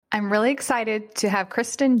I'm really excited to have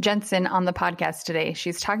Kristen Jensen on the podcast today.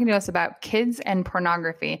 She's talking to us about kids and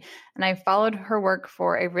pornography, and I followed her work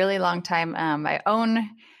for a really long time. I own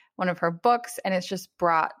one of her books, and it's just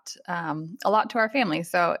brought a lot to our family.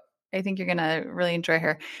 So I think you're going to really enjoy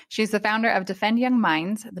her. She's the founder of Defend Young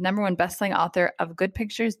Minds, the #1 bestselling author of Good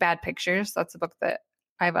Pictures, Bad Pictures. That's a book that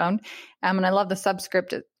I've owned. And I love the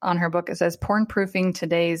subscript on her book. It says, porn proofing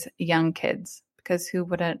today's young kids, because who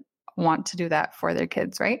wouldn't want to do that for their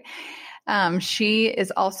kids, right? She is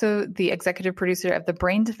also the executive producer of the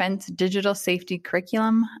Brain Defense Digital Safety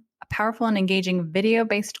Curriculum, a powerful and engaging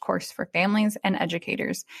video-based course for families and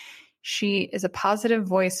educators. She is a positive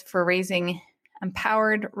voice for raising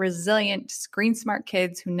empowered, resilient, screen-smart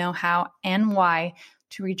kids who know how and why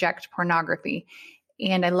to reject pornography.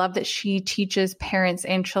 And I love that she teaches parents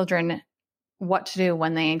and children what to do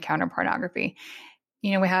when they encounter pornography.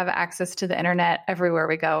 You know, we have access to the internet everywhere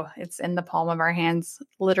we go. It's in the palm of our hands,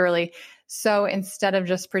 literally. So instead of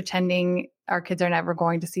just pretending our kids are never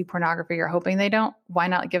going to see pornography or hoping they don't, why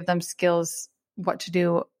not give them skills what to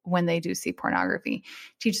do when they do see pornography?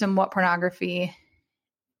 Teach them what pornography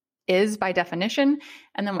is by definition,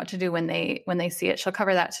 and then what to do when they see it. She'll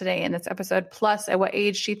cover that today in this episode, plus at what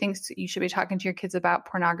age she thinks you should be talking to your kids about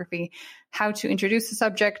pornography, how to introduce the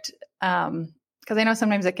subject, because I know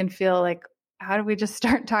sometimes it can feel like, how do we just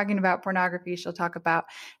start talking about pornography? She'll talk about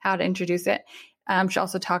how to introduce it. She'll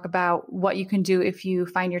also talk about what you can do if you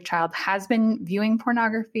find your child has been viewing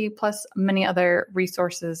pornography, plus many other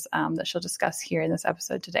resources that she'll discuss here in this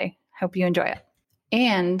episode today. Hope you enjoy it.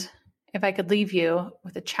 And if I could leave you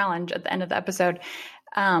with a challenge at the end of the episode,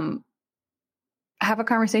 have a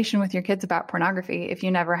conversation with your kids about pornography if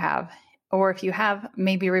you never have, or if you have,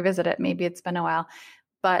 maybe revisit it. Maybe it's been a while,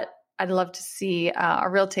 but I'd love to see a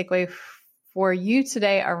real takeaway for you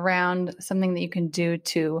today around something that you can do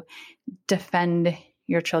to defend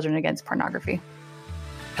your children against pornography.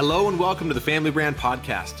 Hello and welcome to the Family Brand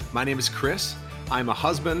Podcast. My name is Chris. I'm a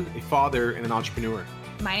husband, a father, and an entrepreneur.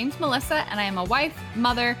 My name's Melissa, and I am a wife,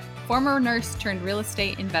 mother, former nurse turned real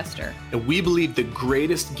estate investor. And we believe the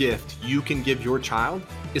greatest gift you can give your child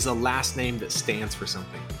is a last name that stands for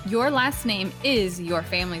something. Your last name is your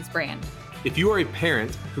family's brand. If you are a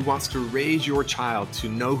parent who wants to raise your child to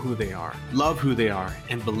know who they are, love who they are,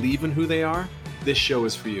 and believe in who they are, this show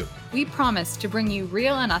is for you. We promise to bring you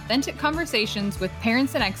real and authentic conversations with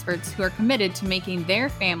parents and experts who are committed to making their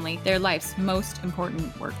family their life's most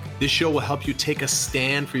important work. This show will help you take a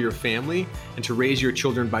stand for your family and to raise your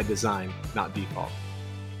children by design, not default.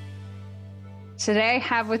 Today I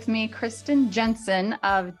have with me Kristen Jensen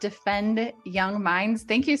of Defend Young Minds.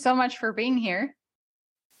 Thank you so much for being here.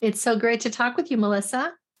 It's so great to talk with you,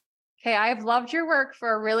 Melissa. Okay, I've loved your work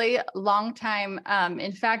for a really long time.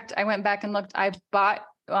 In fact, I went back and looked. I bought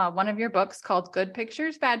one of your books called Good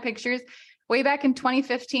Pictures, Bad Pictures way back in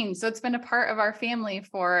 2015. So it's been a part of our family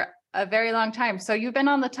for a very long time. So you've been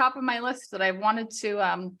on the top of my list that I wanted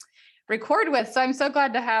to record with. So I'm so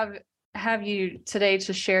glad to have you today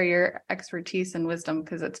to share your expertise and wisdom,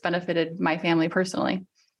 because it's benefited my family personally.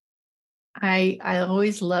 I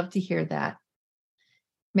always love to hear that.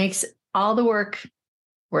 Makes all the work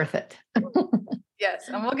worth it. Yes.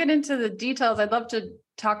 And we'll get into the details. I'd love to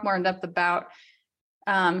talk more in depth about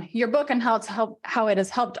your book and how it has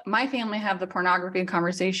helped my family have the pornography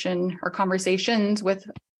conversation or conversations with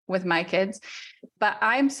my kids. But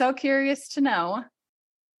I'm so curious to know,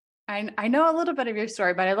 I know a little bit of your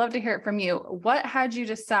story, but I'd love to hear it from you. What had you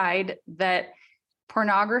decide that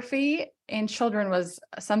pornography in children was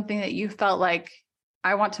something that you felt like,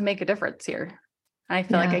 I want to make a difference here? I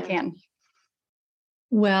feel like I can.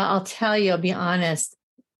 Well, I'll tell you, I'll be honest.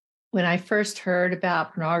 When I first heard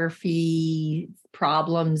about pornography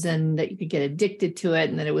problems and that you could get addicted to it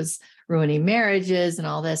and that it was ruining marriages and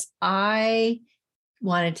all this, I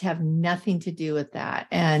wanted to have nothing to do with that.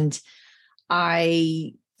 And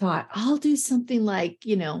I thought, I'll do something like,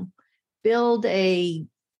 build a,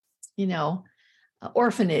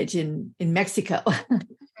 orphanage in Mexico.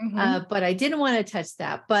 Mm-hmm. But I didn't want to touch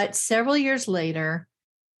that. But several years later,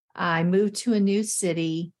 I moved to a new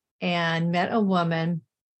city and met a woman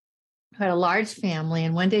who had a large family.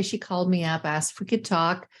 And one day she called me up, asked if we could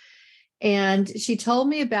talk. And she told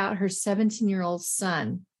me about her 17-year-old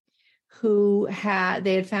son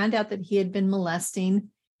they had found out that he had been molesting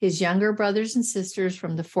his younger brothers and sisters,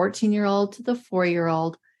 from the 14-year-old to the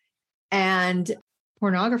 4-year-old. And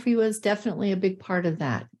pornography was definitely a big part of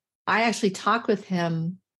that. I actually talked with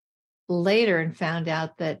him later and found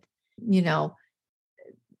out that,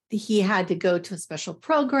 he had to go to a special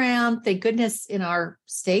program. Thank goodness in our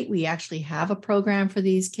state, we actually have a program for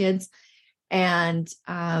these kids. And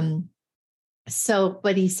So,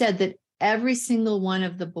 but he said that every single one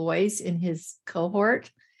of the boys in his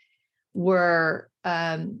cohort were,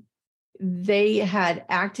 they had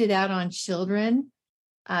acted out on children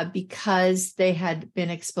because they had been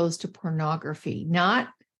exposed to pornography, not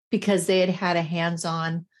because they had had a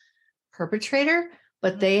hands-on perpetrator,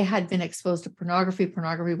 but they had been exposed to pornography.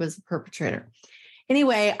 Pornography was the perpetrator.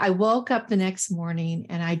 Anyway, I woke up the next morning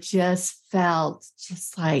and I just felt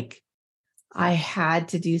just like I had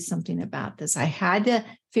to do something about this. I had to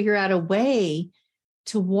figure out a way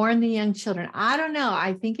to warn the young children. I don't know.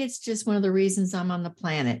 I think it's just one of the reasons I'm on the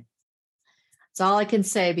planet. That's all I can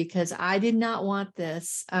say, because I did not want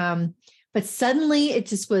this. But suddenly it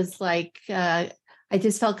just was like, I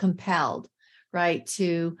just felt compelled, right?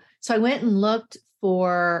 So I went and looked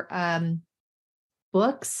for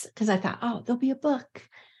books, because I thought, oh, there'll be a book.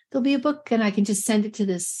 There'll be a book and I can just send it to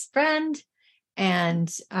this friend and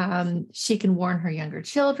she can warn her younger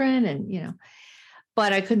children and,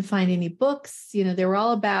 but I couldn't find any books. They were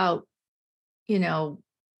all about,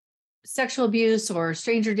 sexual abuse or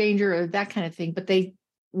stranger danger or that kind of thing, but they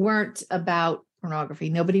weren't about pornography.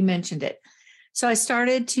 Nobody mentioned it. So I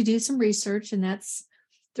started to do some research, and that's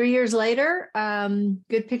 3 years later.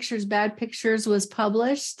 Good Pictures, Bad Pictures was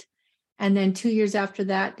published. And then 2 years after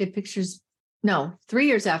that, 3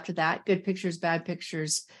 years after that, Good Pictures, Bad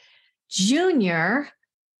Pictures Junior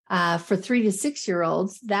for 3 to 6 year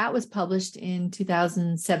olds, that was published in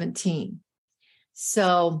 2017.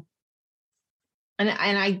 So,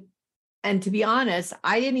 and to be honest,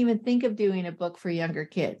 I didn't even think of doing a book for younger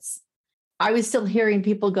kids. I was still hearing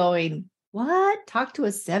people going, what? Talk to a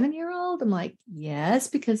 7-year-old? I'm like, yes,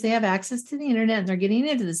 because they have access to the internet and they're getting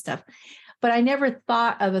into this stuff. But I never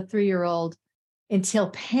thought of a 3-year-old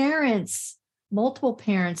until multiple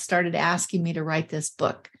parents started asking me to write this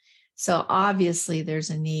book. So obviously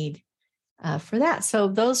there's a need for that. So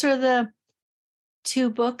those are the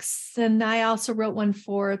 2 books. And I also wrote one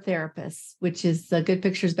for therapists, which is the Good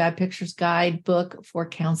Pictures, Bad Pictures Guide book for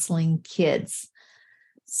counseling kids.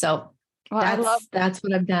 So that's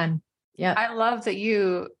what I've done. Yeah. I love that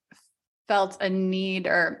you felt a need,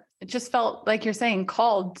 or it just felt like you're saying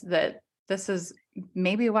called, that this is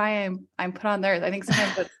maybe why I'm put on there. I think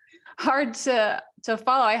sometimes it's hard to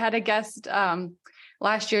follow. I had a guest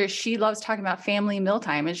last year. She loves talking about family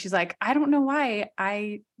mealtime, and she's like, I don't know why,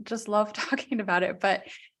 I just love talking about it, but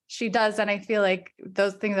she does. And I feel like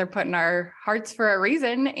those things are put in our hearts for a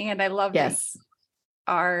reason. And I love that you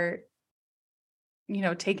are,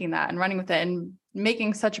 taking that and running with it and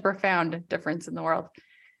making such a profound difference in the world.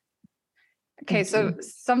 Okay. So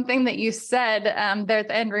something that you said there at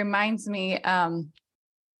the end reminds me.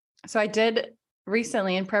 So I did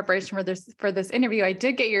recently, in preparation for this interview, I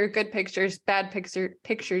did get your Good Pictures, Bad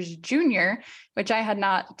Pictures Junior, which I had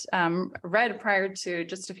not read prior to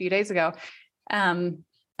just a few days ago. And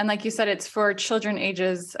like you said, it's for children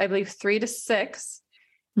ages, I believe, 3 to 6.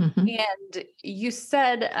 Mm-hmm. And you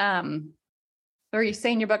said, or you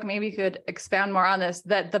say in your book, maybe you could expound more on this,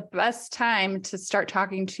 that the best time to start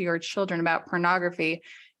talking to your children about pornography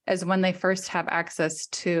is when they first have access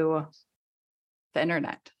to the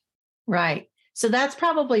internet. Right. So that's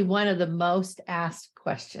probably one of the most asked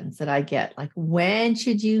questions that I get. Like, when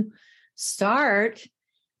should you start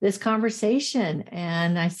this conversation?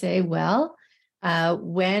 And I say, well,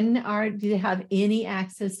 when do you have any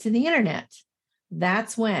access to the internet?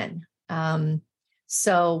 That's when.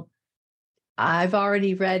 So I've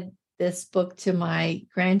already read this book to my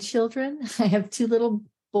grandchildren. I have 2 little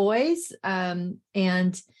boys,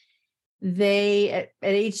 and they at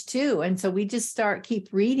age 2. And so we just keep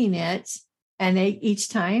reading it. And each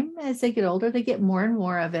time as they get older, they get more and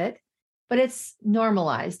more of it. But it's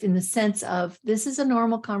normalized in the sense of this is a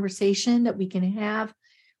normal conversation that we can have.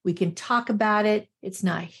 We can talk about it. It's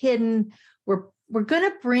not hidden. We're going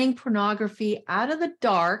to bring pornography out of the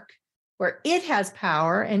dark where it has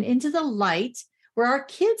power and into the light where our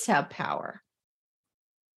kids have power.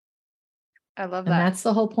 I love that. And that's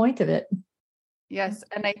the whole point of it. Yes.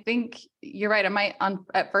 And I think you're right. It might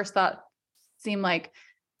at first thought seem like,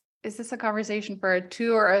 is this a conversation for a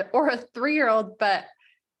 2 or a 3-year-old? But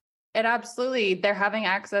it absolutely, they're having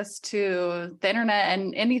access to the internet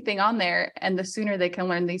and anything on there. And the sooner they can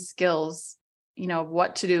learn these skills,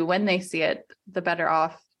 what to do when they see it, the better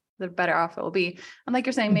off it will be. And like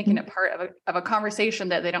you're saying, making it part of a conversation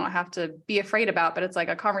that they don't have to be afraid about, but it's like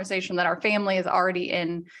a conversation that our family is already in,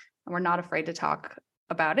 and we're not afraid to talk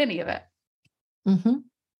about any of it. Mm-hmm.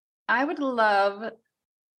 I would love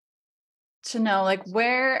to know, like,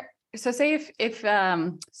 so say if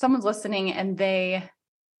someone's listening and they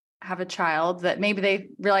have a child that maybe they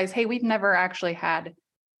realize, hey, we've never actually had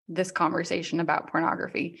this conversation about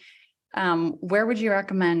pornography. where would you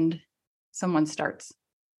recommend someone starts?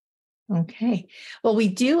 Okay. Well, we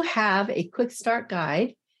do have a quick start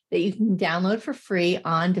guide that you can download for free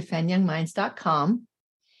on defendyoungminds.com.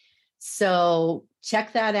 So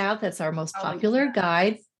check that out. That's our most popular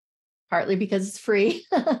guide, partly because it's free,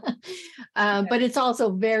 but it's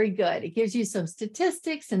also very good. It gives you some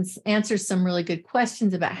statistics and answers some really good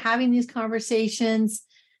questions about having these conversations.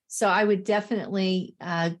 So I would definitely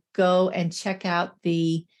go and check out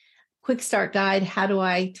the quick start guide. How do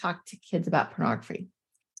I talk to kids about pornography?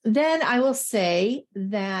 Then I will say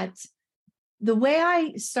that the way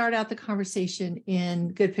I start out the conversation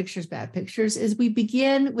in Good Pictures, Bad Pictures is we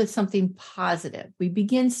begin with something positive. We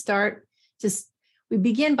begin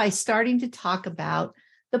by starting to talk about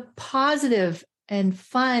the positive and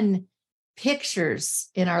fun pictures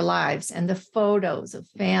in our lives and the photos of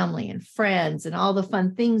family and friends and all the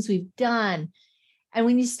fun things we've done. And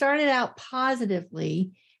when you start it out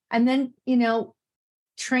positively and then,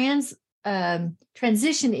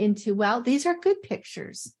 transition into, well, these are good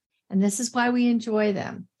pictures and this is why we enjoy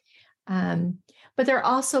them. But they're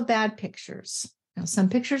also bad pictures. Now, some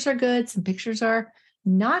pictures are good, some pictures are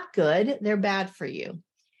not good. They're bad for you.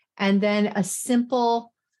 And then a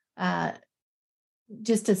simple definition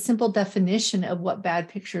of what bad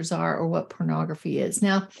pictures are or what pornography is.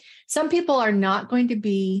 Now, some people are not going to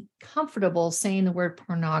be comfortable saying the word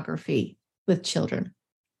pornography with children.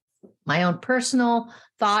 My own personal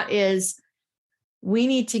thought is we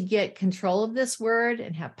need to get control of this word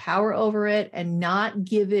and have power over it and not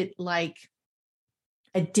give it like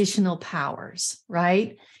additional powers,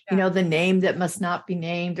 right? Yeah. The name that must not be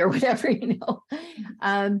named or whatever,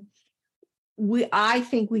 I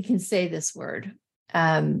think we can say this word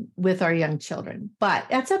with our young children, but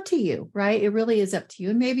that's up to you, right? It really is up to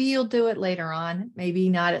you. And maybe you'll do it later on, maybe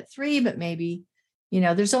not at 3, but maybe,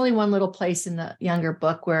 there's only one little place in the younger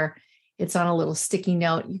book where it's on a little sticky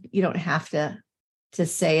note. You don't have to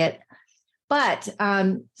say it. But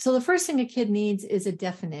so the first thing a kid needs is a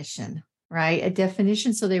definition, right? A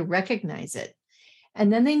definition so they recognize it.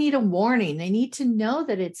 And then they need a warning. They need to know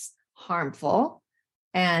that it's harmful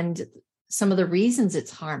and some of the reasons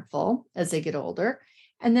it's harmful as they get older.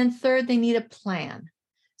 And then third, they need a plan.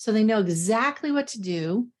 So they know exactly what to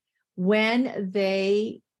do when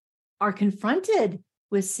they are confronted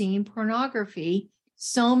with seeing pornography.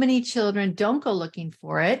 So many children don't go looking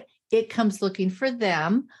for it. It comes looking for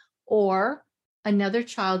them, or another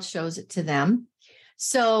child shows it to them.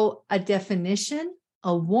 So a definition,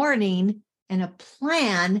 a warning, and a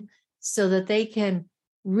plan so that they can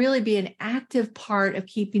really be an active part of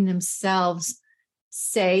keeping themselves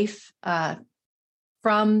safe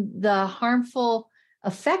from the harmful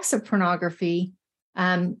effects of pornography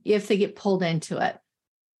if they get pulled into it.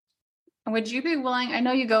 Would you be willing, I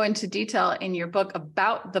know you go into detail in your book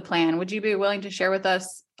about the plan. Would you be willing to share with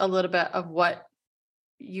us a little bit of what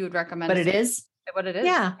you would recommend? What it is?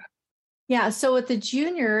 Yeah. Yeah. So with the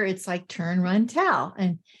junior, it's like turn, run, tell.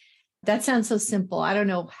 And that sounds so simple. I don't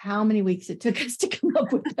know how many weeks it took us to come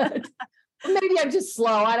up with that. Maybe I'm just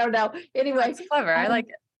slow. I don't know. Anyway. That's clever. I like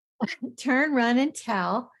it. Turn, run, and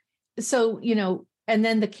tell. So, and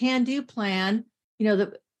then the can-do plan, you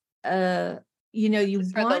want to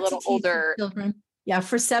teach older children. Yeah,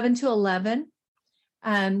 for 7 to 11.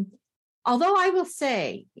 Although I will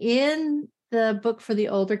say in the book for the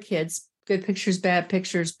older kids, Good Pictures, Bad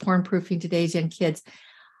Pictures, Porn Proofing Today's Young Kids,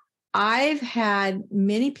 I've had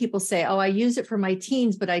many people say, I use it for my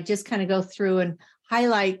teens, but I just kind of go through and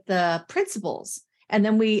highlight the principles. And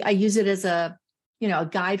then I use it as a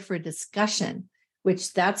guide for a discussion,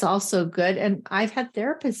 which that's also good. And I've had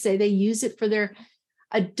therapists say they use it for their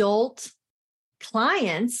adult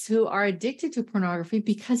clients who are addicted to pornography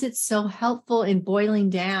because it's so helpful in boiling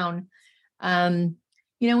down. When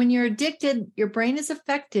you're addicted, your brain is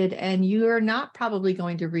affected and you're not probably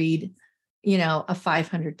going to read, a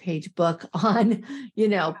 500-page book on,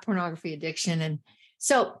 pornography addiction. And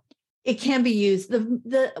so it can be used.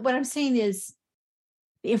 What I'm saying is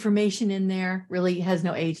the information in there really has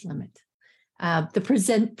no age limit.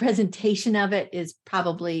 The presentation of it is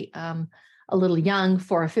probably a little young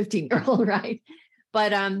for a 15-year-old, right?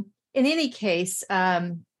 But in any case,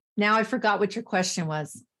 now I forgot what your question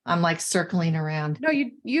was. I'm like circling around. No,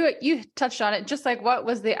 you touched on it. Just like what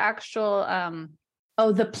was the actual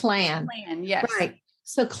the plan. Yes. Right.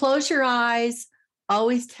 So close your eyes,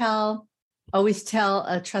 always tell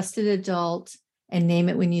a trusted adult and name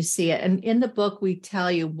it when you see it. And in the book, we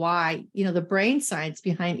tell you why, the brain science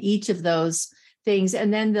behind each of those things.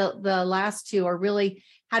 And then the last two are really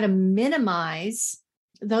how to minimize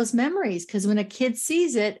those memories. Because when a kid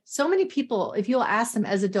sees it, so many people, if you'll ask them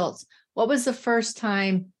as adults, what was the first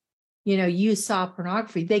time you saw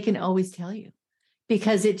pornography, they can always tell you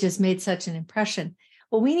because it just made such an impression.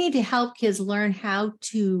 Well, we need to help kids learn how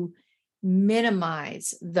to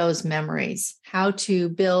minimize those memories, how to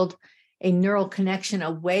build a neural connection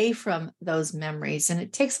away from those memories. And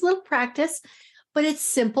it takes a little practice, but it's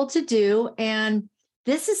simple to do. And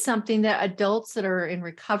this is something that adults that are in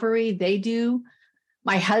recovery, they do.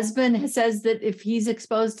 My husband says that if he's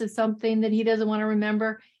exposed to something that he doesn't want to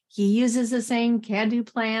remember, he uses the same can-do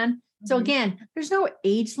plan. Mm-hmm. So again, there's no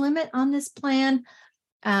age limit on this plan.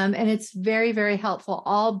 And it's very, very helpful,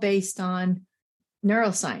 all based on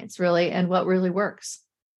neuroscience, really, and what really works.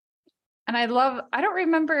 And I don't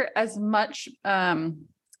remember as much,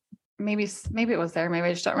 maybe it was there, maybe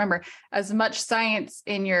I just don't remember as much science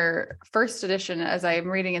in your first edition as I'm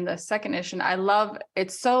reading in the second edition. I love,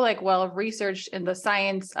 it's so like well researched in the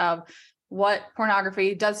science of what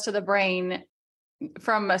pornography does to the brain.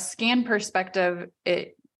 From a scan perspective,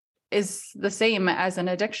 it is the same as an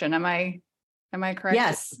addiction. Am I correct?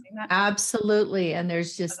 Yes, absolutely. And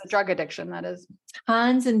there's just a drug addiction, that is.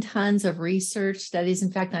 Tons and tons of research studies.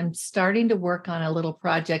 In fact, I'm starting to work on a little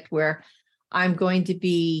project where I'm going to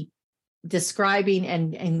be describing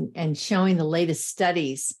and showing the latest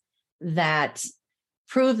studies that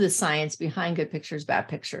prove the science behind good pictures, bad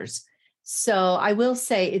pictures. So I will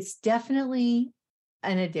say it's definitely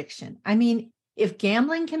an addiction. I mean, if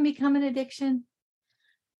gambling can become an addiction,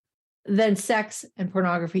 then sex and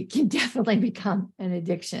pornography can definitely become an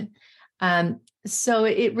addiction. So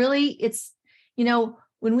it's,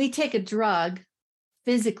 when we take a drug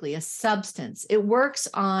physically, a substance, it works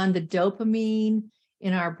on the dopamine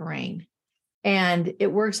in our brain, and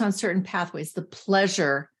it works on certain pathways, the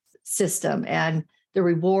pleasure system and the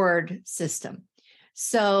reward system.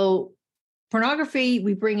 So pornography,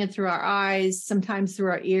 we bring it through our eyes, sometimes through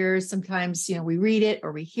our ears, sometimes, we read it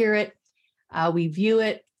or we hear it, we view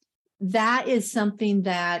it. That is something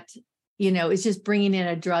that, is just bringing in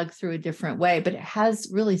a drug through a different way, but it has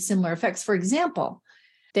really similar effects. For example,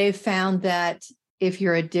 they've found that if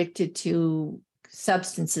you're addicted to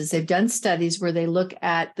substances, they've done studies where they look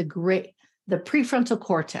at the prefrontal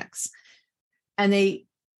cortex,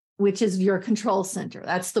 which is your control center.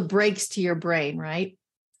 That's the brakes to your brain, right?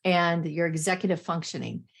 And your executive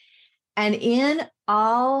functioning. And in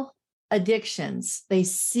all addictions, they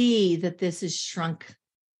see that this is shrunk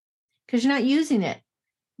because you're not using it.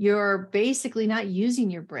 You're basically not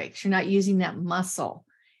using your brakes. You're not using that muscle.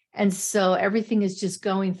 And so everything is just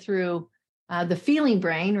going through the feeling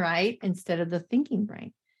brain, right? Instead of the thinking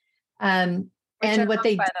brain. And what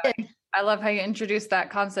they did. I love how you introduced that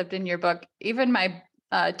concept in your book. Even my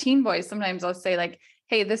teen boys, sometimes I'll say like,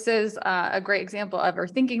 hey, this is a great example of our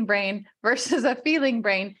thinking brain versus a feeling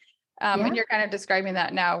brain. And you're kind of describing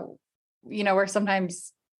that now, where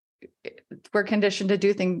sometimes we're conditioned to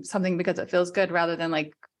do something because it feels good rather than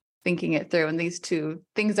like thinking it through. And these two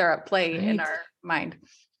things are at play in our mind.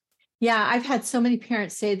 Yeah. I've had so many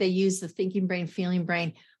parents say they use the thinking brain, feeling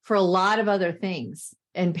brain for a lot of other things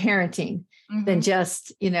in parenting than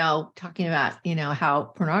just, talking about, how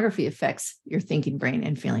pornography affects your thinking brain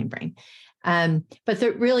and feeling brain. But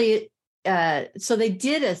they're really, so they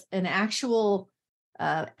did an actual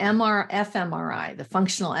fMRI, the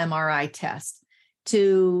functional MRI test,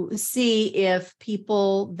 to see if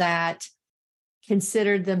people that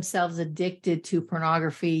considered themselves addicted to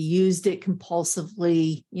pornography, used it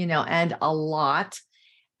compulsively, and a lot,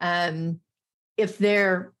 if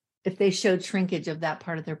they showed shrinkage of that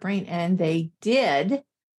part of their brain, and they did,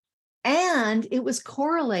 and it was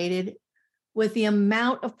correlated with the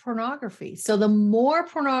amount of pornography. So the more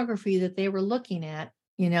pornography that they were looking at,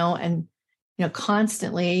 and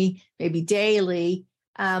constantly, maybe daily,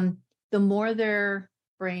 the more their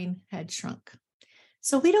brain had shrunk.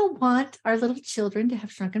 So we don't want our little children to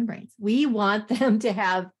have shrunken brains. We want them to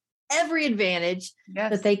have every advantage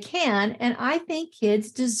that they can. And I think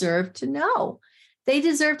kids deserve to know. They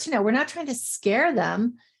deserve to know. We're not trying to scare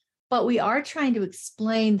them, but we are trying to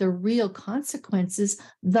explain the real consequences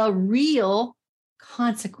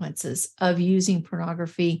of using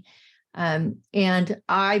pornography. And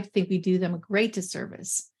I think we do them a great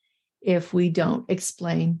disservice if we don't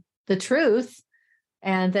explain the truth.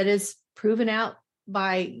 And that is proven out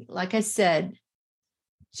by, like I said,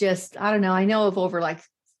 I know of over like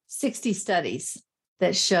 60 studies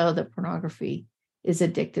that show that pornography is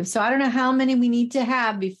addictive. So I don't know how many we need to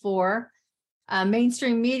have before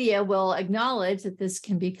mainstream media will acknowledge that this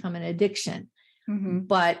can become an addiction.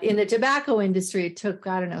 But in the tobacco industry, it took,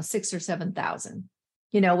 6,000 or 7,000,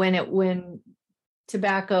 when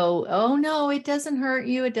tobacco, oh no, it doesn't hurt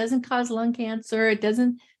you. It doesn't cause lung cancer. It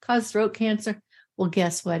doesn't cause throat cancer. Well,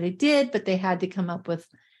 guess what? It did, but they had to come up with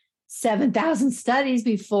 7,000 studies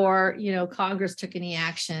before, Congress took any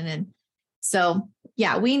action. And so,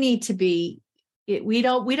 yeah, we need to be, we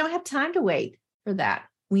don't have time to wait for that.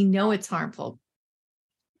 We know it's harmful.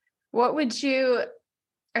 What would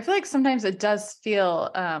I feel like sometimes it does feel,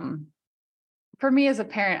 for me as a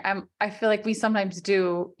parent, I feel like we sometimes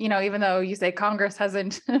do, even though you say Congress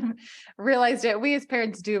hasn't realized it, we as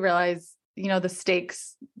parents do realize, the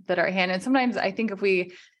stakes that are at hand. And sometimes I think if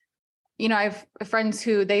we, I have friends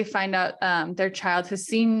who they find out their child has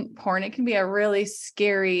seen porn, it can be a really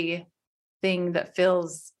scary thing that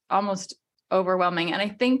feels almost overwhelming. And I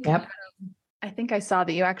think, Yep. I think I saw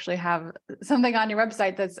that you actually have something on your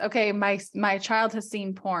website that's okay. My child has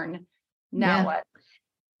seen porn. Now what?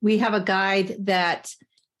 We have a guide that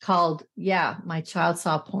called, My Child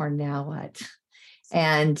Saw Porn, Now What?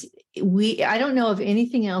 And I don't know of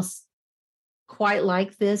anything else quite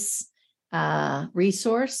like this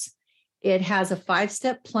resource. It has a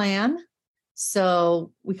 5-step plan.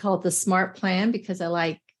 So we call it the SMART plan because I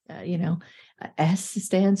like, S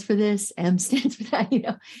stands for this, M stands for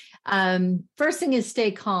that, First thing is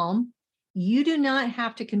stay calm. You do not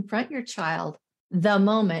have to confront your child the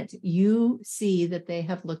moment you see that they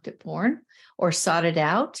have looked at porn or sought it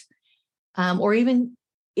out. Or even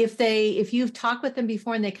if you've talked with them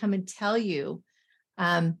before and they come and tell you,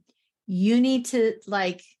 you need to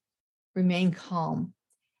remain calm.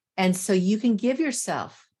 And so you can give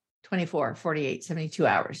yourself 24, 48, 72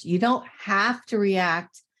 hours. You don't have to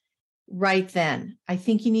react right then. I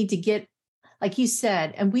think you need to get, like you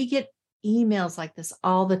said, and we get emails like this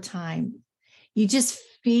all the time. You just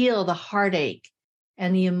feel the heartache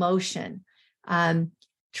and the emotion.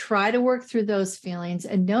 Try to work through those feelings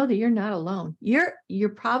and know that you're not alone. You're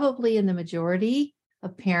probably in the majority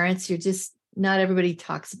of parents. You're just not everybody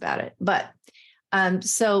talks about it. But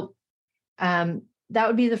that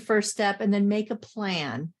would be the first step. And then make a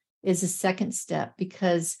plan is a second step,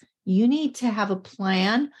 because you need to have a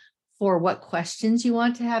plan for what questions you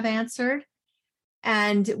want to have answered.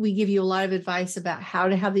 And we give you a lot of advice about how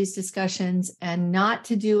to have these discussions and not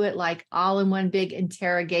to do it like all in one big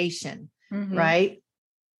interrogation, right?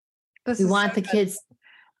 We want the kids,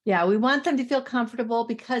 we want them to feel comfortable,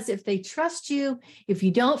 because if they trust you, if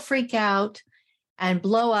you don't freak out and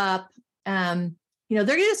blow up, they're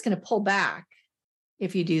just going to pull back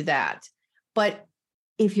if you do that. But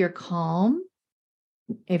if you're calm,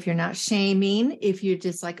 if you're not shaming, if you're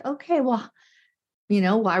just like, okay, well,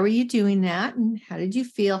 why were you doing that? And how did you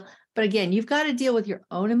feel? But again, you've got to deal with your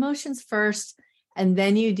own emotions first, and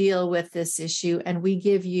then you deal with this issue. And we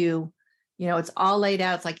give you, it's all laid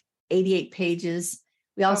out. It's like 88 pages.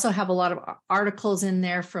 We also have a lot of articles in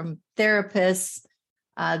there from therapists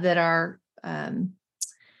that are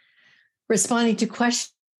responding to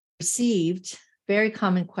questions received, very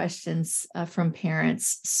common questions from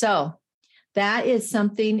parents. So that is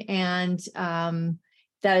something, and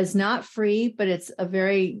that is not free, but it's a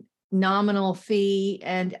very nominal fee,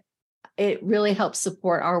 and it really helps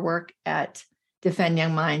support our work at Defend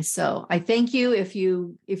Young Minds. So I thank you if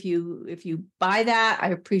you buy that. I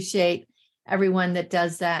appreciate everyone that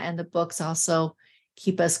does that, and the books also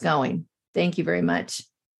keep us going. Thank you very much.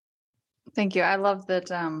 Thank you. I love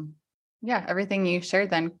that. Everything you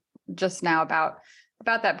shared then just now about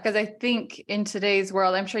that, because I think in today's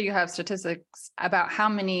world, I'm sure you have statistics about how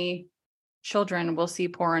many children will see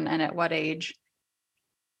porn and at what age.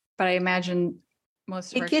 But I imagine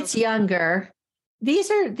most of it gets younger. These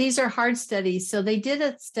are hard studies. So they did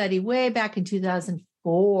a study way back in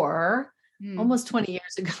 2004, almost 20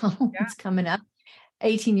 years ago. It's coming up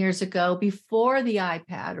 18 years ago, before the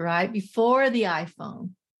iPad, right? Before the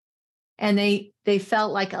iPhone. And they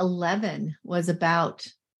felt like 11 was about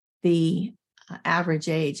the average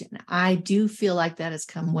age. And I do feel like that has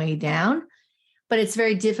come way down, but it's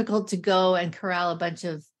very difficult to go and corral a bunch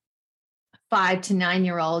of 5 to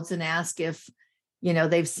 9-year-olds and ask if,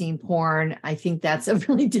 they've seen porn. I think that's a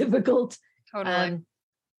really difficult. Totally.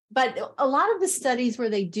 But a lot of the studies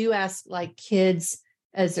where they do ask like kids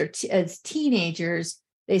as teenagers,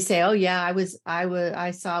 they say, "Oh yeah,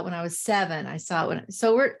 I saw it when I was 7. I saw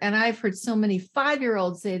it and I've heard so many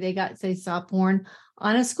 5-year-olds say they saw porn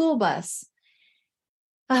on a school bus.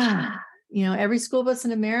 Every school bus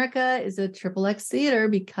in America is a XXX theater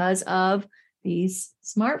because of these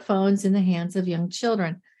smartphones in the hands of young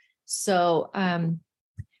children. So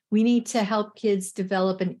we need to help kids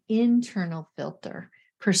develop an internal filter,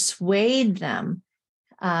 persuade them,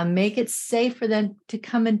 make it safe for them to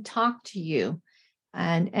come and talk to you.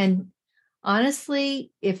 And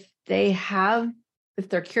honestly, if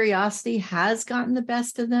their curiosity has gotten the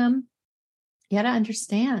best of them, you got to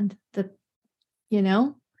understand that,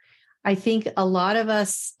 I think a lot of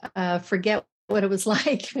us forget what it was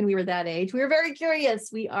like when we were that age. We were very curious.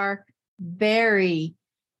 We are very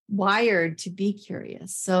wired to be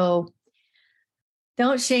curious. So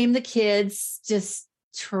don't shame the kids. Just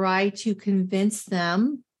try to convince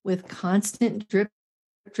them with constant drip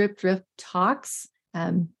talks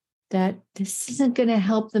that this isn't going to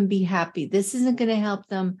help them be happy. This isn't going to help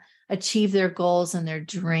them achieve their goals and their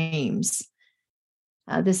dreams.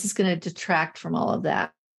 This is going to detract from all of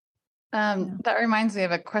that. That reminds me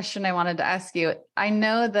of a question I wanted to ask you. I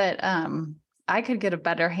know that I could get a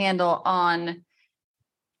better handle on,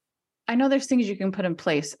 I know there's things you can put in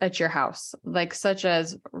place at your house, like such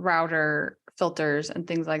as router filters and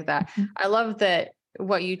things like that. Mm-hmm. I love that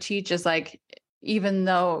what you teach is like,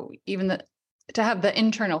 to have the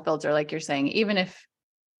internal filter, like you're saying, even if,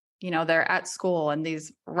 they're at school and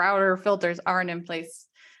these router filters aren't in place,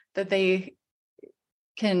 that they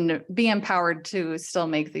can be empowered to still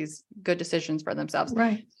make these good decisions for themselves.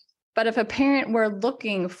 Right. But if a parent were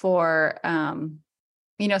looking for, some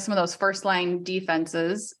of those first line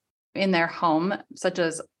defenses in their home, such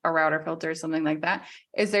as a router filter or something like that,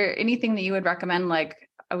 is there anything that you would recommend? Like,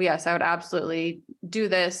 oh yes, I would absolutely do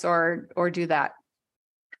this or do that.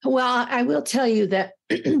 Well, I will tell you that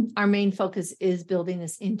our main focus is building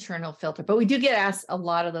this internal filter, but we do get asked a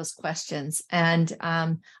lot of those questions. And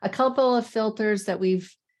a couple of filters that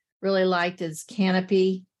we've really liked is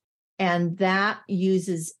Canopy, and that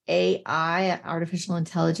uses AI, artificial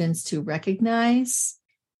intelligence, to recognize,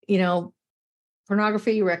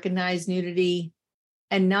 pornography, recognize nudity,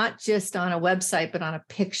 and not just on a website, but on a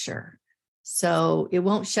picture. So it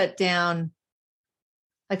won't shut down.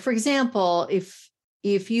 Like, for example, if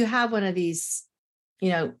you have one of these,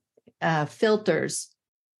 filters,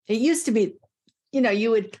 it used to be,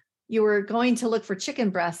 you were going to look for chicken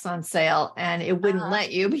breasts on sale and it wouldn't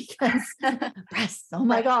let you because breasts, oh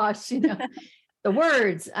my gosh, the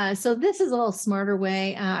words. So this is a little smarter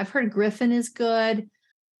way. I've heard Griffin is good,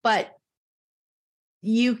 but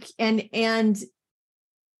and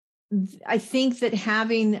I think that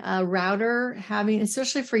having a router,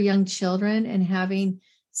 especially for young children, and having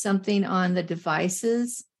something on the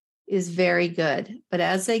devices is very good. But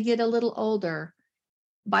as they get a little older,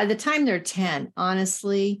 by the time they're 10,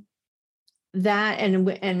 honestly, that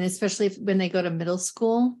and especially when they go to middle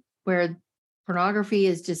school, where pornography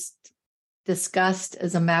is just discussed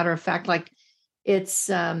as a matter of fact, like it's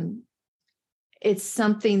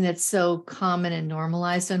something that's so common and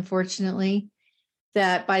normalized, unfortunately,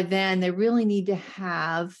 that by then they really need to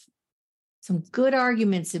have some good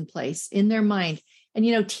arguments in place in their mind.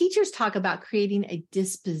 And, teachers talk about creating a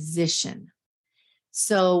disposition.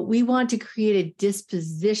 So we want to create a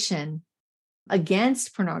disposition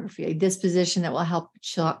against pornography, a disposition that will help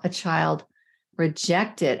a child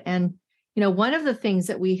reject it. And, one of the things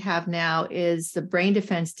that we have now is the Brain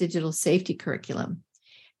Defense Digital Safety Curriculum.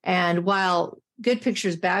 And while Good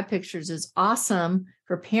Pictures, Bad Pictures is awesome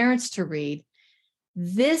for parents to read,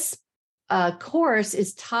 this course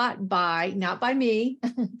is taught not by me,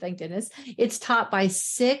 thank goodness. It's taught by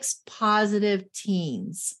 6 positive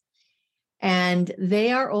teens, and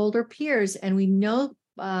they are older peers. And we know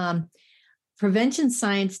prevention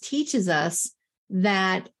science teaches us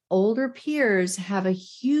that older peers have a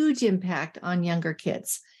huge impact on younger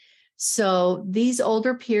kids. So these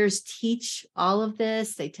older peers teach all of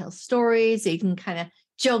this. They tell stories. They can kind of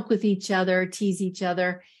joke with each other, tease each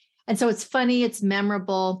other. And so it's funny, it's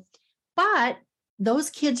memorable. But those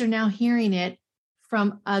kids are now hearing it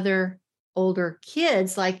from other older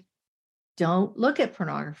kids, like, don't look at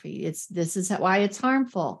pornography. This is why it's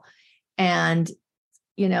harmful. And,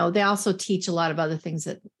 they also teach a lot of other things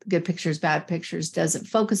that Good Pictures, Bad Pictures doesn't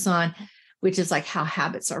focus on, which is like how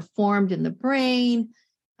habits are formed in the brain.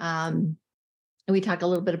 And we talk a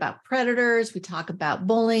little bit about predators. We talk about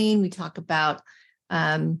bullying. We talk about,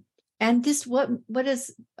 and this, what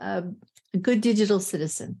is a good digital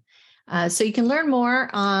citizen? So you can learn more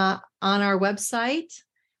on our website,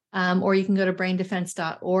 or you can go to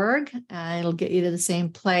braindefense.org. It'll get you to the same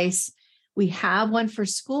place. We have one for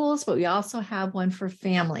schools, but we also have one for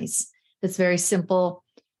families. It's very simple,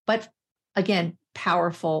 but again,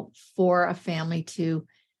 powerful for a family to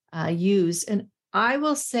use. And I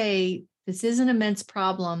will say this is an immense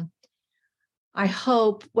problem. I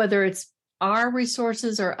hope, whether it's our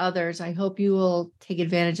resources or others, I hope you will take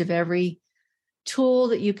advantage of every tool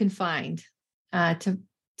that you can find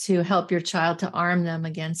to help your child, to arm them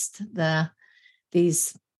against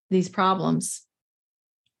these problems.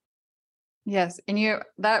 Yes, and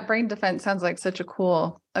that Brain Defense sounds like such a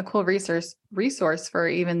cool resource for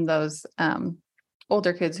even those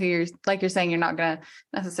older kids who you're saying you're not going to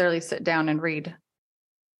necessarily sit down and read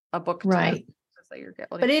a book. Right. That you're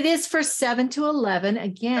but it is for 7 to 11.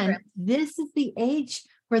 Again, okay. This is the age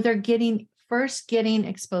where they're first getting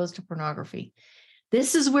exposed to pornography.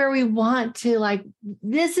 This is where we want to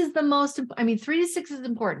this is the most, 3 to 6 is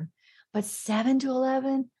important, but 7 to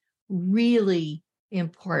 11, really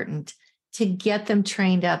important to get them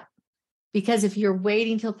trained up. Because if you're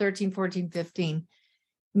waiting till 13, 14, 15,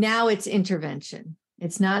 now it's intervention.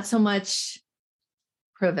 It's not so much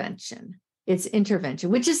prevention. It's intervention,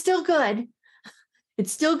 which is still good.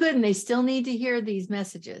 It's still good. And they still need to hear these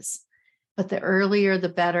messages, but the earlier, the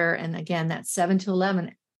better. And again, that 7 to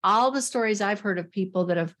 11, all the stories I've heard of people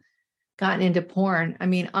that have gotten into porn.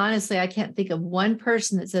 Honestly, I can't think of one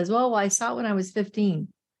person that says, well, I saw it when I was 15.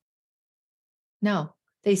 No,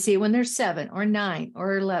 they see it when they're 7 or 9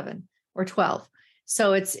 or 11 or 12.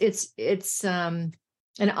 So it's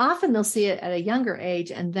and often they'll see it at a younger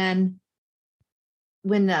age. And then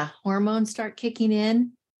when the hormones start kicking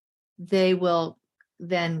in, they will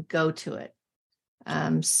then go to it.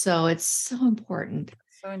 So it's so important.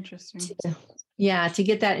 So interesting. To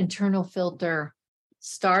get that internal filter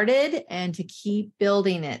started and to keep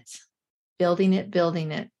building it.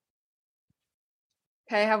 Okay,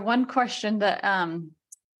 I have one question that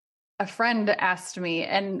a friend asked me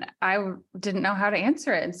and I didn't know how to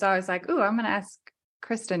answer it. And so I was like, I'm going to ask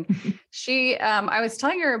Kristen. She, I was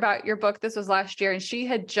telling her about your book. This was last year, and she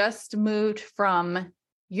had just moved from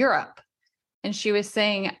Europe. And she was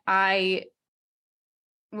saying,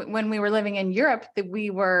 when we were living in Europe, that we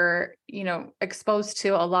were, exposed to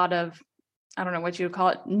a lot of, I don't know what you would call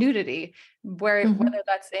it, nudity, whether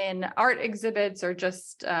that's in art exhibits or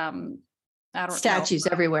just, statues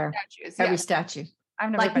everywhere. Every statue. I've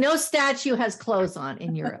never no statue has clothes on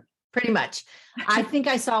in Europe, pretty much. I think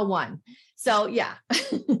I saw one. So yeah.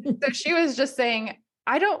 So she was just saying,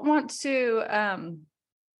 I don't want to,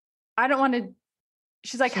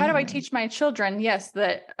 she's like, how do I teach my children? Yes.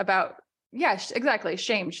 Exactly.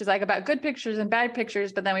 Shame. She's like, about good pictures and bad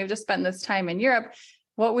pictures, but then we've just spent this time in Europe.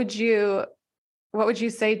 What would you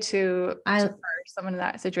say to someone in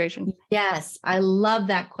that situation? Yes. I love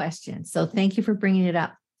that question. So thank you for bringing it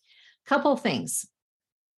up. Couple things.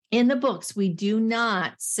 In the books, we do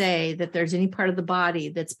not say that there's any part of the body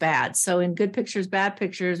that's bad. So in good pictures, bad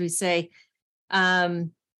pictures, we say,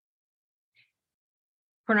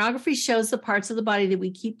 pornography shows the parts of the body that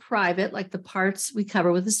we keep private, like the parts we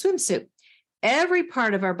cover with a swimsuit. Every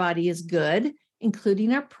part of our body is good,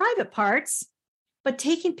 including our private parts, but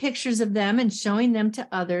taking pictures of them and showing them to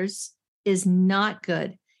others is not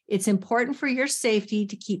good. It's important for your safety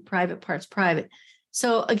to keep private parts private.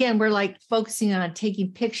 So again, we're focusing on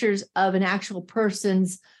taking pictures of an actual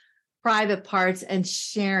person's private parts and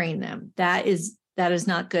sharing them. That is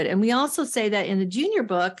not good. And we also say that in the junior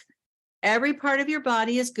book, every part of your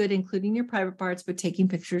body is good, including your private parts, but taking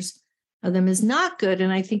pictures of them is not good.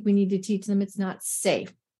 And I think we need to teach them it's not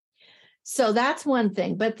safe. So that's one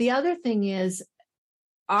thing. But the other thing is,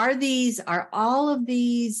 are all of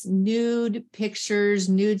these nude pictures,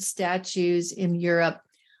 nude statues in Europe,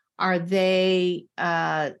 is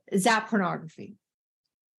that pornography?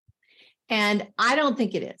 And I don't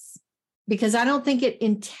think it is, because I don't think it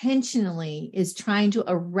intentionally is trying to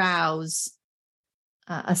arouse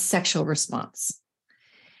a sexual response.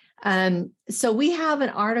 So we have an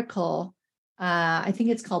article, I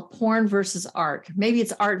think it's called Porn versus Art. Maybe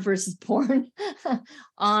it's Art versus Porn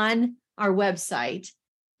on our website.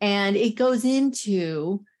 And it goes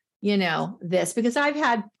into, this, because I've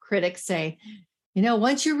had critics say,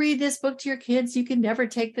 once you read this book to your kids, you can never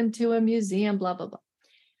take them to a museum, blah, blah, blah.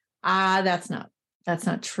 That's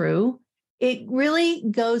not true. It really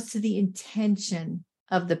goes to the intention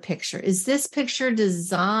of the picture. Is this picture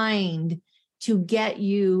designed to get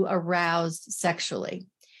you aroused sexually?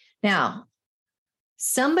 Now,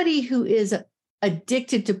 somebody who is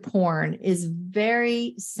addicted to porn is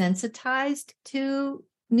very sensitized to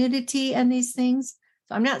nudity and these things.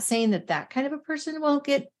 So I'm not saying that kind of a person won't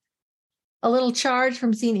get a little charge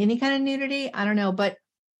from seeing any kind of nudity. I don't know, but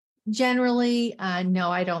generally, no,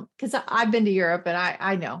 I don't, because I've been to Europe and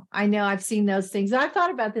I know I've seen those things. I've thought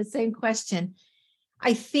about the same question.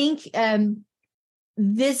 I think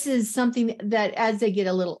this is something that as they get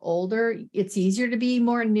a little older, it's easier to be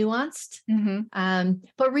more nuanced. Mm-hmm.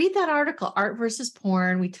 But read that article, Art versus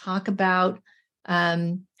Porn. We talk about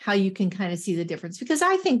how you can kind of see the difference, because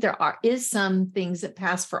I think there is some things that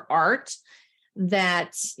pass for art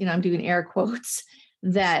that, I'm doing air quotes,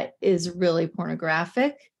 that is really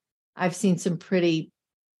pornographic. I've seen some pretty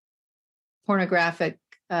pornographic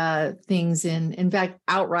things in fact,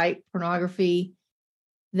 outright pornography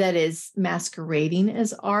that is masquerading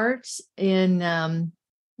as art. There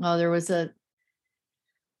was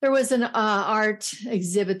There was an art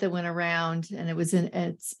exhibit that went around, and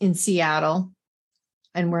it's in Seattle,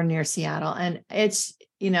 and we're near Seattle. And it's,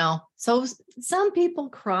 so some people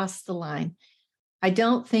cross the line. I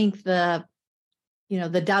don't think the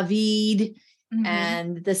David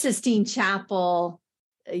and the Sistine Chapel,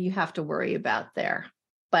 you have to worry about there.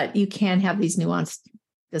 But you can have these nuanced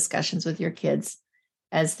discussions with your kids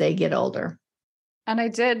as they get older. And I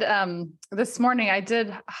did this morning, I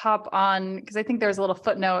did hop on, because I think there's a little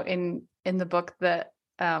footnote in the book that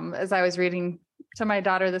as I was reading to my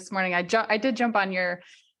daughter this morning, I did jump on your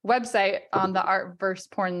website on the art versus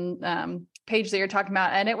porn page that you're talking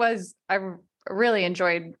about. And I really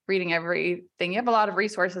enjoyed reading everything. You have a lot of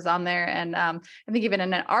resources on there. And I think even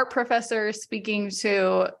an art professor speaking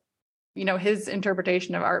to, his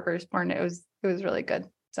interpretation of art versus porn, it was really good.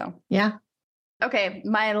 So, yeah. Okay.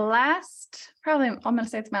 I'm going to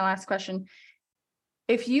say it's my last question.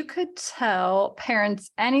 If you could tell parents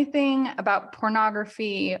anything about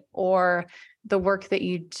pornography or the work that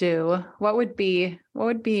you do, what would be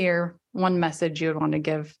your one message you would want to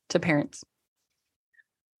give to parents?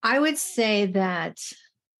 I would say that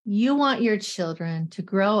you want your children to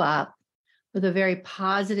grow up with a very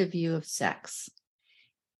positive view of sex.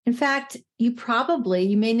 In fact, you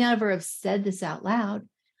may never have said this out loud,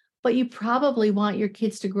 but you probably want your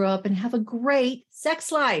kids to grow up and have a great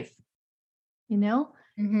sex life,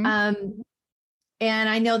 Mm-hmm. And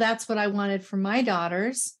I know that's what I wanted for my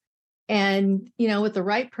daughters. And, with the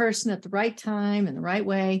right person at the right time and the right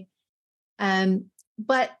way.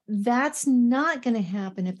 But that's not going to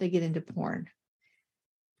happen if they get into porn.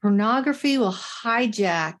 Pornography will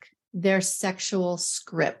hijack their sexual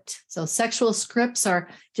script. So sexual scripts are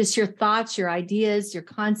just your thoughts, your ideas, your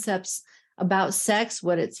concepts about sex,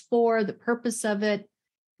 what it's for, the purpose of it,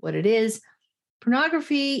 what it is.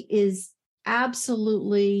 Pornography is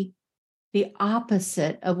absolutely the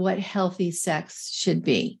opposite of what healthy sex should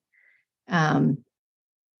be.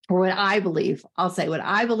 Or what I believe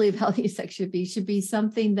healthy sex should be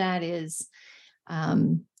something that is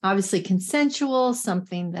obviously consensual,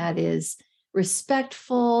 something that is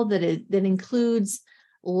respectful, that includes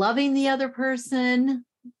loving the other person,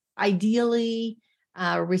 ideally,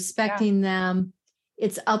 respecting them.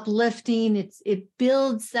 It's uplifting. It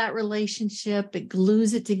builds that relationship. It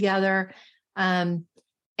glues it together. And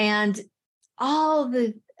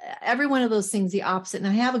every one of those things, the opposite. And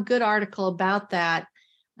I have a good article about that.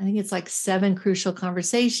 I think it's like 7 crucial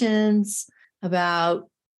conversations about,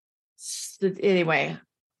 anyway,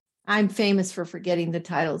 I'm famous for forgetting the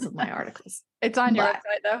titles of my articles. It's on your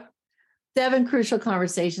website though. 7 crucial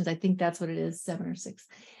conversations. I think that's what it is, 7 or 6.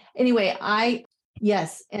 Anyway,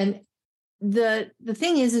 yes. And the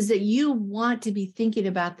thing is that you want to be thinking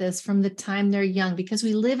about this from the time they're young, because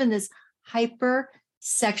we live in this hyper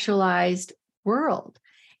sexualized world.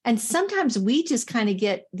 And sometimes we just kind of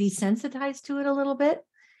get desensitized to it a little bit.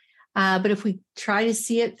 But if we try to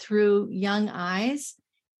see it through young eyes,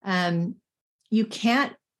 you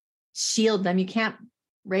can't shield them. You can't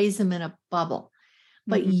raise them in a bubble,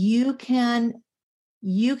 but you can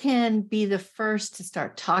be the first to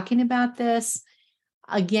start talking about this.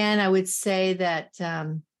 Again, I would say that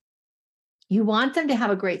you want them to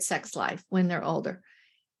have a great sex life when they're older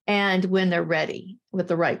and when they're ready with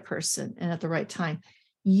the right person and at the right time.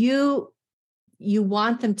 You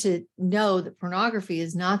want them to know that pornography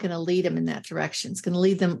is not going to lead them in that direction. It's going to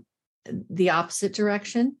lead them the opposite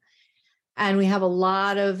direction. And we have a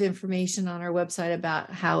lot of information on our website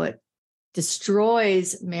about how it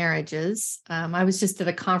destroys marriages. I was just at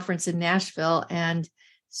a conference in Nashville, and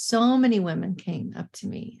so many women came up to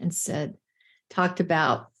me and talked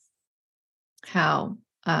about how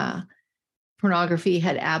pornography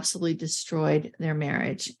had absolutely destroyed their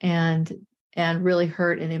marriage and really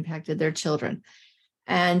hurt and impacted their children.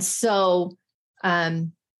 And so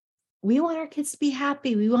we want our kids to be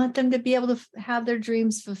happy. We want them to be able to have their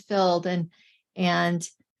dreams fulfilled. And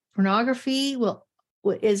pornography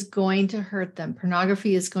is going to hurt them.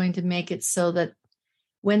 Pornography is going to make it so that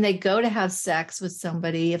when they go to have sex with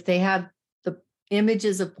somebody, if they have the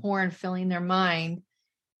images of porn filling their mind,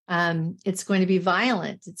 it's going to be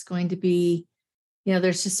violent. It's going to be,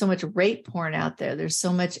 there's just so much rape porn out there. There's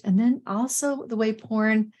so much. And then also the way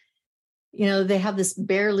porn, they have this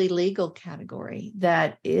barely legal category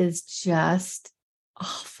that is just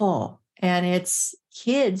awful. And it's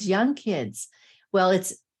kids, young kids. Well,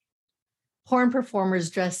 it's porn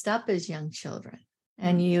performers dressed up as young children.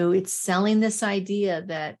 And it's selling this idea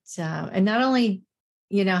that, and not only,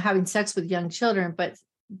 having sex with young children,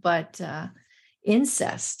 but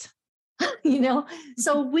incest,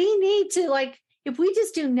 so we need to, if we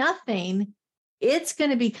just do nothing, it's going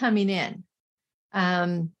to be coming in.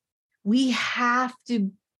 We have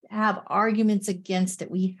to have arguments against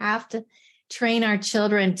it. We have to train our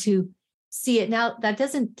children to see it. Now, that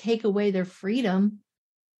doesn't take away their freedom,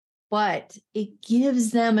 but it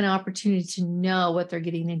gives them an opportunity to know what they're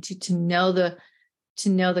getting into, to know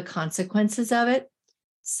the consequences of it.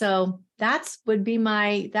 So that's one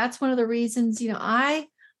of the reasons, I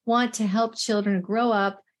want to help children grow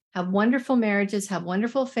up, have wonderful marriages, have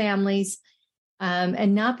wonderful families,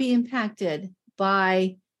 and not be impacted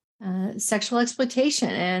by sexual exploitation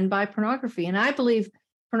and by pornography. And I believe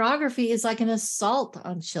pornography is like an assault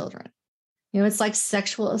on children. It's like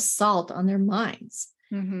sexual assault on their minds.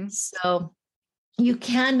 Mm-hmm. So you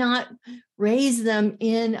cannot raise them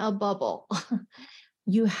in a bubble.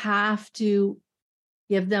 You have to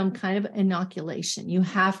give them kind of inoculation. You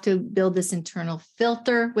have to build this internal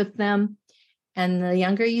filter with them. And the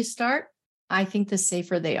younger you start, I think the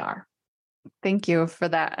safer they are. Thank you for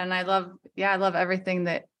that. And I love everything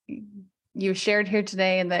that you shared here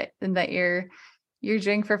today and that you're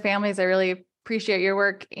doing for families. I really appreciate your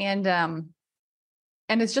work. And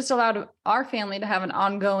it's just allowed our family to have an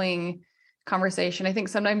ongoing conversation. I think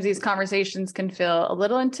sometimes these conversations can feel a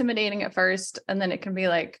little intimidating at first. And then it can be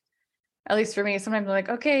like, at least for me, sometimes I'm like,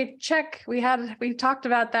 okay, check. We talked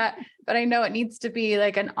about that, but I know it needs to be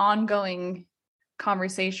like an ongoing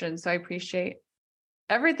conversation. So I appreciate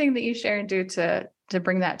everything that you share and do to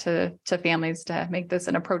bring that to families, to make this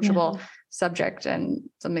an approachable subject and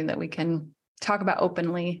something that we can talk about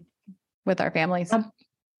openly with our families.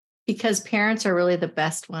 Because parents are really the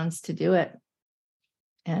best ones to do it.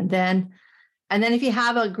 And then if you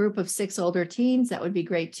have a group of 6 older teens, that would be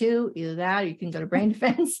great too. Either that, or you can go to Brain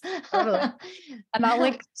Defense. Totally. And I'll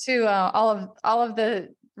link to all of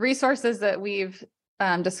the resources that we've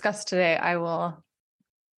discussed today. I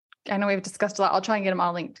know we've discussed a lot. I'll try and get them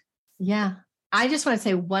all linked. Yeah. I just want to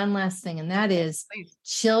say one last thing, and that is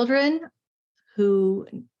children who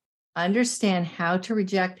understand how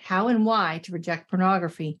and why to reject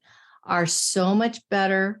pornography are so much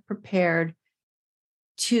better prepared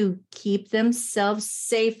to keep themselves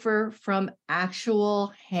safer from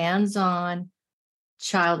actual hands-on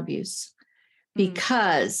child abuse,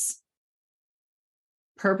 because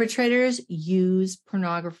perpetrators use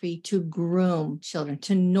pornography to groom children,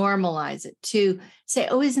 to normalize it, to say,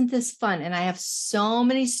 oh, isn't this fun? And I have so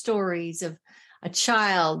many stories of a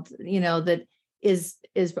child, that is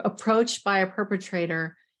approached by a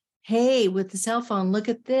perpetrator. Hey, with the cell phone, look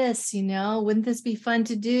at this, wouldn't this be fun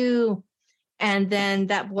to do? And then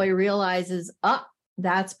that boy realizes,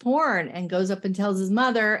 that's porn, and goes up and tells his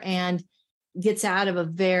mother and gets out of a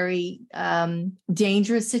very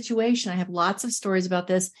dangerous situation. I have lots of stories about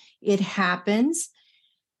this. It happens.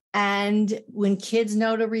 And when kids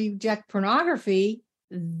know to reject pornography,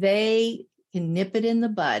 they can nip it in the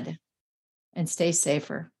bud and stay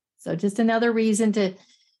safer. So just another reason to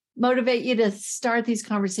motivate you to start these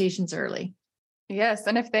conversations early. Yes.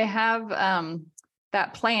 And if they have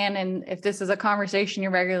that plan, and if this is a conversation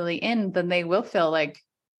you're regularly in, then they will feel like,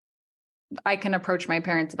 I can approach my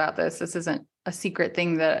parents about this. This isn't a secret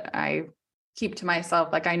thing that I keep to myself.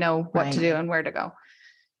 Like, I know what to do and where to go.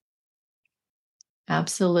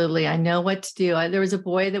 Absolutely. I know what to do. There was a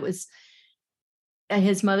boy that was,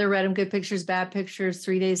 his mother read him good pictures, bad pictures.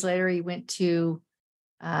 3 days later, he went to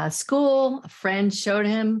school. A friend showed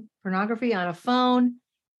him pornography on a phone,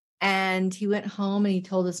 and he went home and he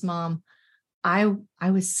told his mom, I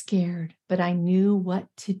was scared, but I knew what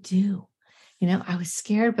to do. I was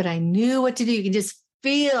scared, but I knew what to do. You can just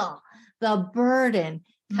feel the burden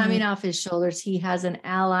coming off his shoulders. He has an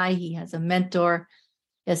ally. He has a mentor.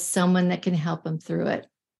 He has someone that can help him through it.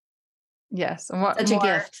 Yes. And what such more,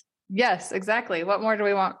 a gift. Yes, exactly. What more do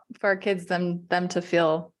we want for our kids than them to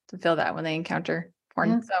feel that when they encounter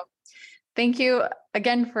porn? Yeah. So thank you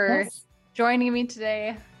again for joining me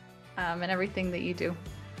today, and everything that you do.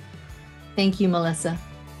 Thank you, Melissa.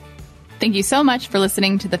 Thank you so much for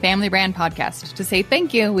listening to the Family Brand Podcast. To say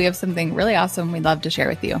thank you, we have something really awesome we'd love to share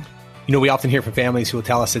with you. We often hear from families who will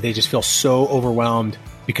tell us that they just feel so overwhelmed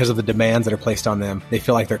because of the demands that are placed on them. They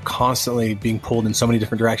feel like they're constantly being pulled in so many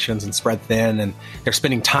different directions and spread thin, and they're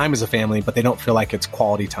spending time as a family, but they don't feel like it's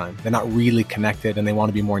quality time. They're not really connected, and they want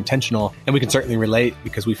to be more intentional. And we can certainly relate,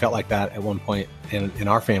 because we felt like that at one point in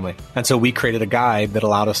our family. And so we created a guide that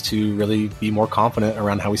allowed us to really be more confident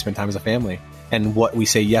around how we spend time as a family, and what we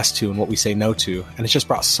say yes to and what we say no to. And it's just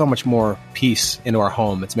brought so much more peace into our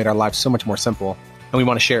home. It's made our lives so much more simple, and we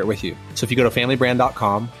want to share it with you. So if you go to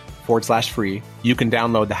familybrand.com/free, you can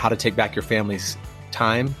download the How to Take Back Your Family's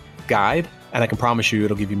Time guide. And I can promise you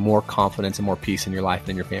it'll give you more confidence and more peace in your life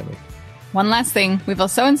and in your family. One last thing, we feel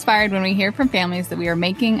so inspired when we hear from families that we are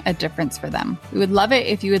making a difference for them. We would love it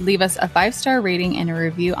if you would leave us a 5-star rating and a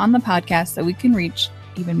review on the podcast so we can reach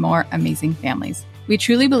even more amazing families. We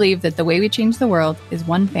truly believe that the way we change the world is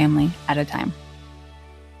one family at a time.